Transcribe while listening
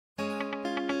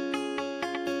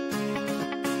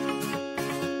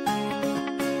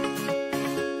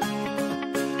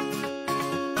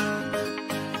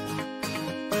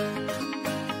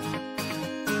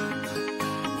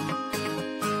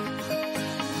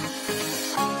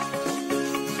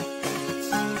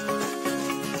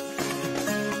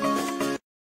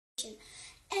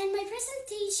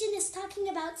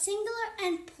about singular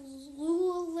and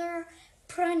plural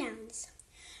pronouns.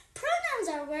 Pronouns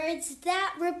are words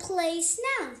that replace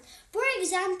nouns. For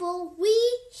example, we,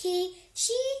 he,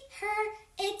 she, her,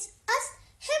 it, us,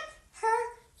 him, her,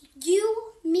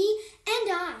 you, me,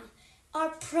 and I are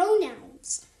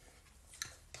pronouns.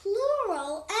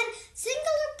 Plural and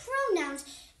singular pronouns.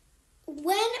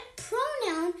 When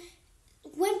pronouns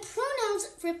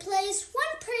replace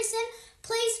one person,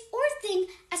 place, or thing,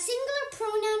 a singular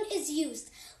pronoun is used,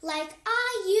 like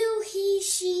I, you, he,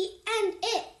 she, and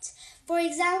it. For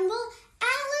example,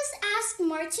 Alice asked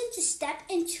Martin to step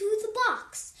into the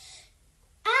box.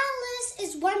 Alice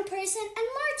is one person and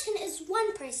Martin is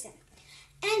one person.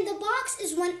 And the box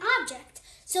is one object.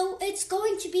 So it's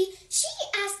going to be she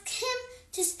asked him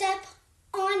to step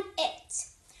on it.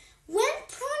 When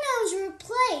pronouns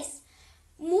replace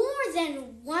more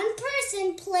than one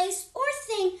person, place, or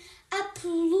thing, a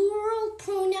plural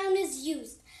pronoun is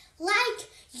used, like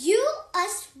you,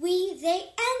 us, we, they,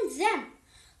 and them.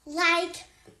 Like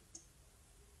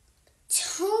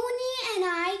Tony and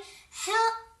I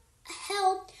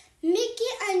helped Mickey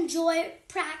and Joy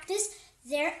practice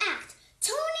their act.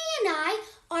 Tony and I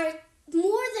are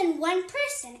more than one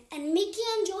person, and Mickey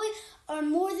and Joy are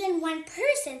more than one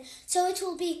person, so it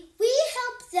will be we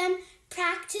help them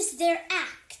practice their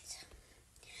act.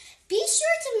 Be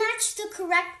sure to match the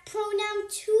correct pronoun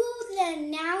to the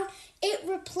noun it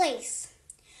replaces.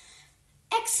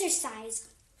 Exercise.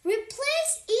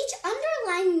 Replace each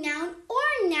underlined noun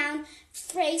or noun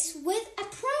phrase with a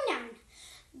pronoun.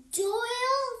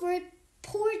 Doyle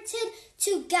reported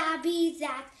to Gabby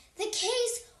that the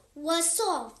case was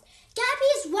solved. Gabby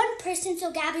is one person,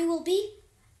 so Gabby will be,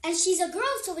 and she's a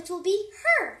girl, so it will be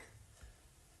her.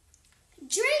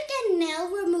 Drake and Nell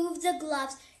removed the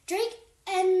gloves Drake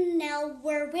and Nell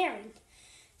were wearing.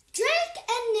 Drake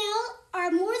and Nell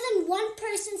are more than one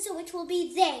person, so it will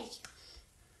be they.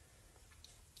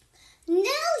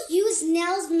 Nell used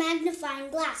Nell's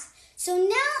magnifying glass, so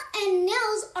Nell and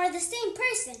Nell's are the same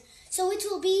person, so it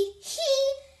will be he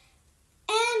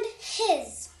and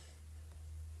his.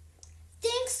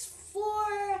 Thanks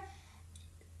for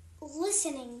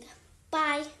listening.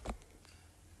 Bye.